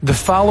The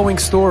following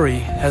story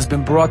has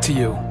been brought to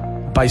you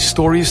by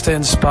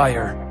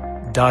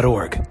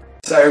StoriesToInspire.org.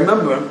 So I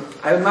remember,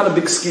 I'm not a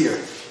big skier.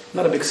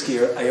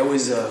 I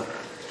always,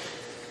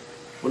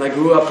 when I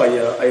grew up,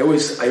 I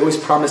always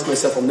promised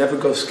myself I'll never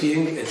go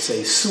skiing. It's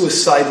a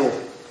suicidal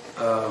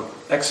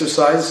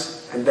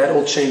exercise, and that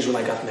all changed when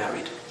I got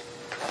married.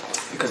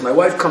 Because my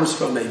wife comes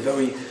from a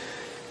very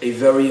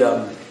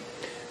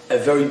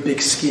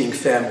big skiing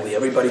family.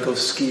 Everybody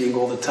goes skiing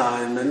all the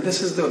time, and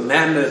this is the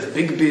Mammoth,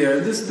 Big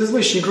Bear. This is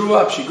where she grew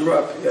up. She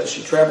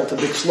traveled to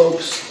big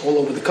slopes all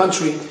over the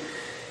country,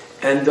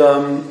 and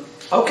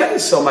okay,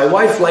 so my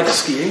wife likes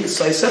skiing,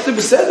 so I said to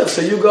Beseder, so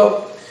you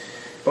go.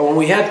 But when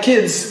we had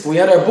kids, we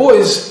had our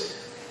boys,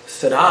 I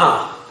said,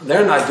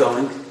 they're not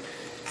going.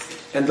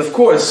 And of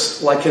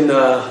course, like in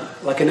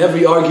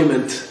every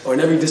argument or in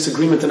every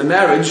disagreement in a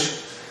marriage,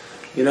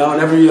 in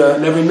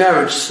every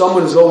marriage,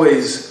 someone is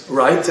always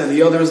right and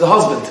the other is the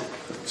husband.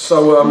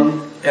 So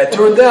it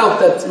turned out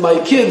that my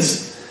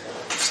kids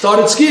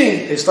started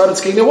skiing. They started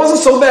skiing. It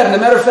wasn't so bad. As a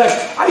matter of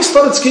fact, I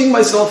started skiing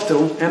myself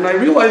too, and I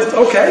realized,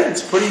 okay,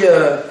 it's pretty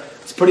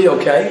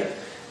okay.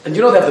 And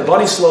they have the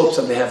bunny slopes,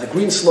 and they have the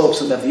green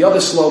slopes, and they have the other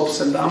slopes,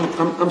 and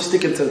I'm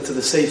sticking to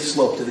the safe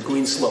slope, to the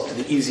green slope, to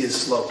the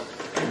easiest slope.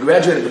 I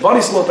graduated the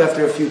bunny slope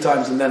after a few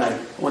times, and then I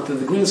went to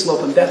the green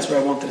slope, and that's where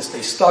I wanted to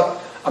stay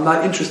stuck. I'm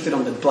not interested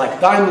in the black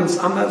diamonds.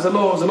 It's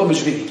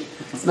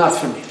not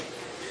for me.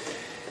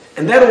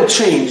 And that all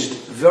changed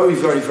very,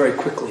 very, very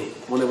quickly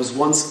when I was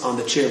once on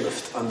the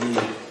chairlift.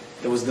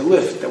 There was the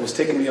lift that was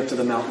taking me up to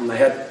the mountain. I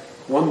had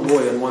one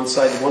boy on one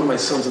side, one of my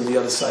sons on the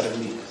other side of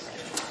me.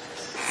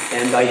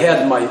 And I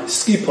had my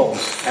ski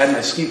poles. They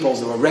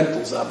were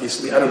rentals,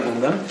 obviously. I don't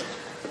own them.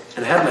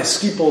 And I had my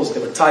ski poles. They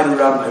were tied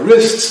around my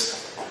wrists.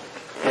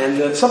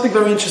 And something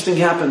very interesting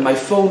happened. My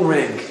phone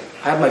rang.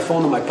 I had my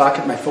phone in my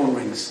pocket. My phone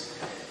rings.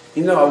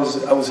 I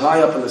was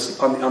high up on this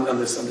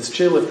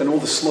chairlift, and all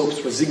the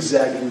slopes were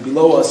zigzagging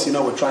below us.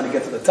 We're trying to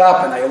get to the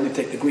top, and I only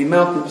take the Green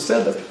Mountain.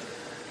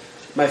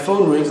 My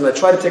phone rings, and I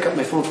try to take out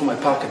my phone from my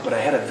pocket, but I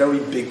had a very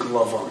big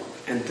glove on,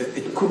 and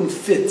it couldn't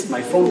fit.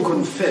 My phone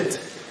couldn't fit.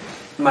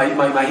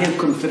 My hand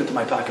couldn't fit into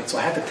my pocket, so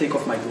I had to take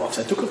off my gloves.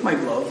 I took off my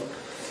glove,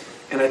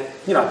 and I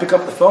pick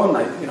up the phone.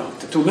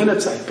 After 2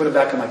 minutes, I put it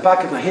back in my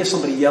pocket, and I hear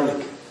somebody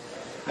yelling.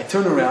 I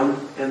turn around,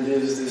 and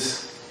there's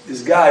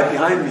this guy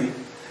behind me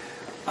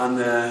on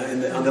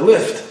the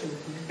lift,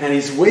 and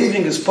he's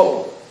waving his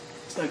pole.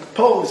 It's like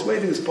he's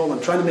waving his pole. I'm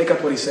trying to make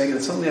up what he's saying,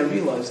 and suddenly I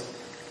realized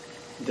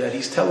that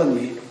he's telling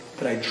me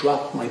that I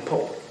dropped my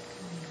pole.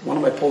 One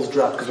of my poles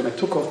dropped, because when I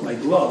took off my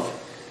glove,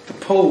 the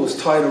pole was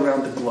tied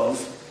around the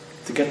glove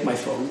to get my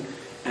phone,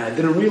 and I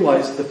didn't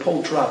realize the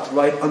pole dropped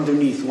right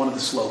underneath one of the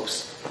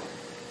slopes.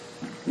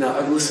 Now,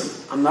 listen,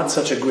 I'm not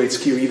such a great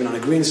skier even on a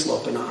green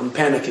slope, and I'm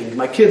panicking.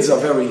 My kids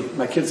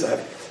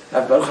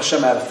Baruch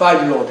Hashem, I have a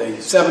 5-year-old, a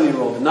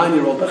 7-year-old, a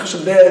 9-year-old. Baruch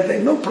Hashem,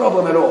 they no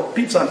problem at all.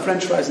 Pizza and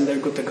French fries, and they're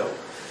good to go.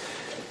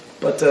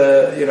 But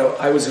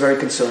I was very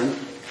concerned.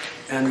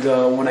 And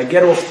when I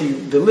get off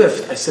the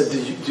lift, I said,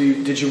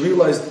 "Did you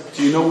realize?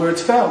 Do you know where it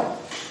fell?"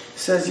 He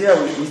says, "Yeah,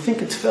 we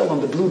think it fell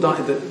on the blue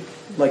diamond.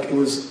 Like it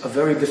was a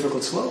very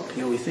difficult slope.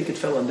 We think it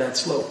fell on that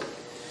slope."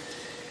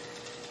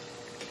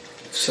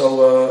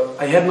 So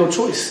I had no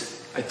choice.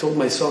 I told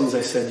my sons, I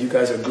said, "You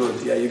guys are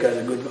good. Yeah, you guys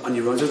are good on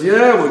your own." They said,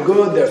 "Yeah, we're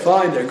good. They're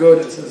fine. They're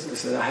good." I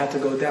said, "I had to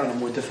go down a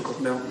more difficult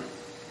mountain.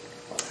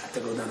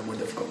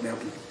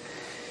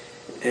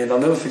 And I'll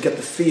never forget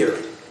the fear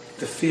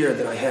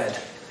that I had.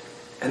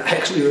 And I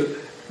actually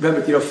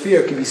remember,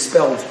 fear can be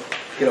spelled,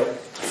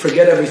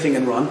 forget everything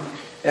and run,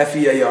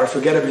 F-E-A-R,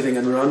 forget everything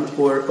and run,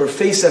 or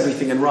face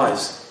everything and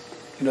rise.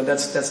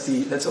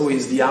 That's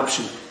always the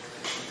option.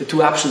 The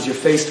two options you're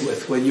faced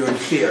with when you're in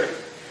fear.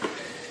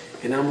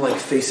 And I'm like,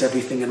 face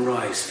everything and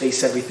rise,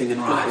 face everything and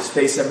rise,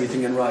 face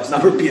everything and rise. And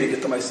I'm repeating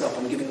it to myself.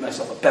 I'm giving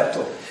myself a pep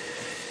talk.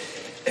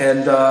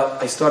 And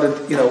I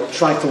started,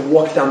 trying to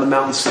walk down the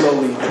mountain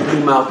slowly, the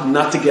blue mountain,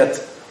 not to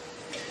get...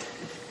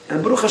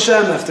 And Baruch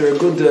Hashem, after a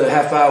good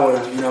half hour,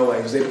 I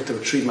was able to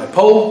retrieve my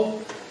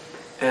pole.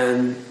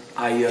 And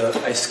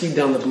I skied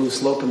down the blue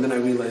slope, and then I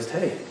realized,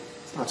 hey,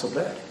 it's not so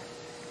bad.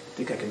 I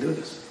think I can do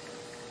this.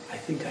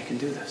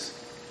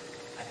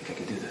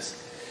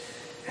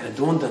 And it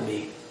dawned on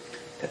me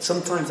that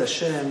sometimes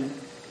Hashem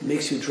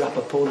makes you drop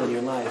a pole in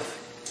your life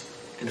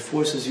and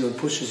forces you and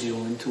pushes you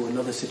into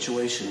another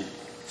situation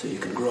so you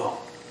can grow.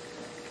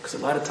 Because a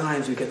lot of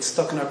times we get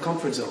stuck in our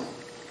comfort zone.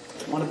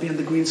 I want to be on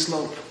the green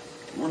slope.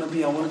 I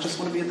just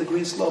want to be in the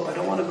green slope. I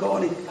don't want to go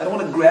I don't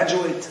want to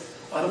graduate.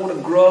 I don't want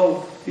to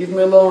grow. Leave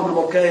me alone. I'm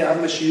okay. I have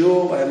my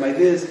shiur. I have my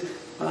this.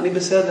 Ani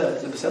beseder.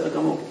 It's beseder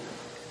gamur.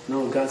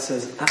 No, God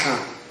says,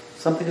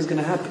 something is going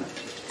to happen.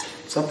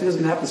 So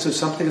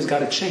something has got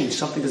to change.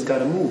 Something has got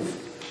to move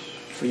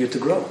for you to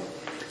grow.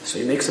 So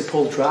he makes a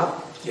pole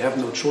drop. You have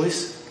no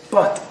choice.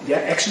 But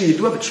actually you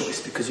do have a choice,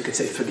 because you could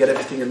say forget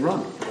everything and run,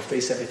 or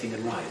face everything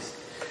and rise.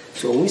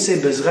 So when we say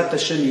Bezrat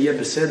Hashem yeh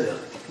beseder,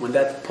 when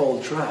that pole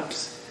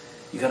drops,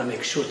 you got to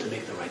make sure to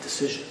make the right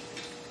decision.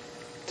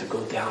 To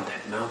go down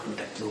that mountain,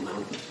 that blue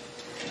mountain.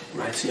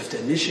 Right? So you have to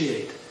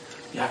initiate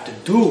You have to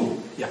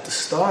do. You have to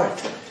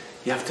start.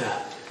 You have to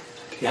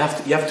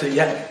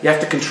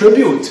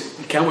contribute.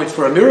 You can't wait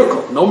for a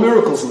miracle. No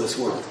miracles in this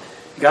world.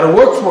 You got to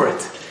work for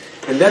it.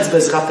 And that's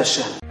Bezrat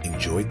Hashem.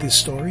 Enjoyed this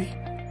story?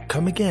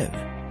 Come again.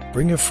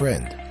 Bring a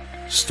friend.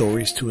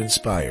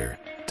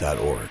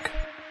 StoriesToInspire.org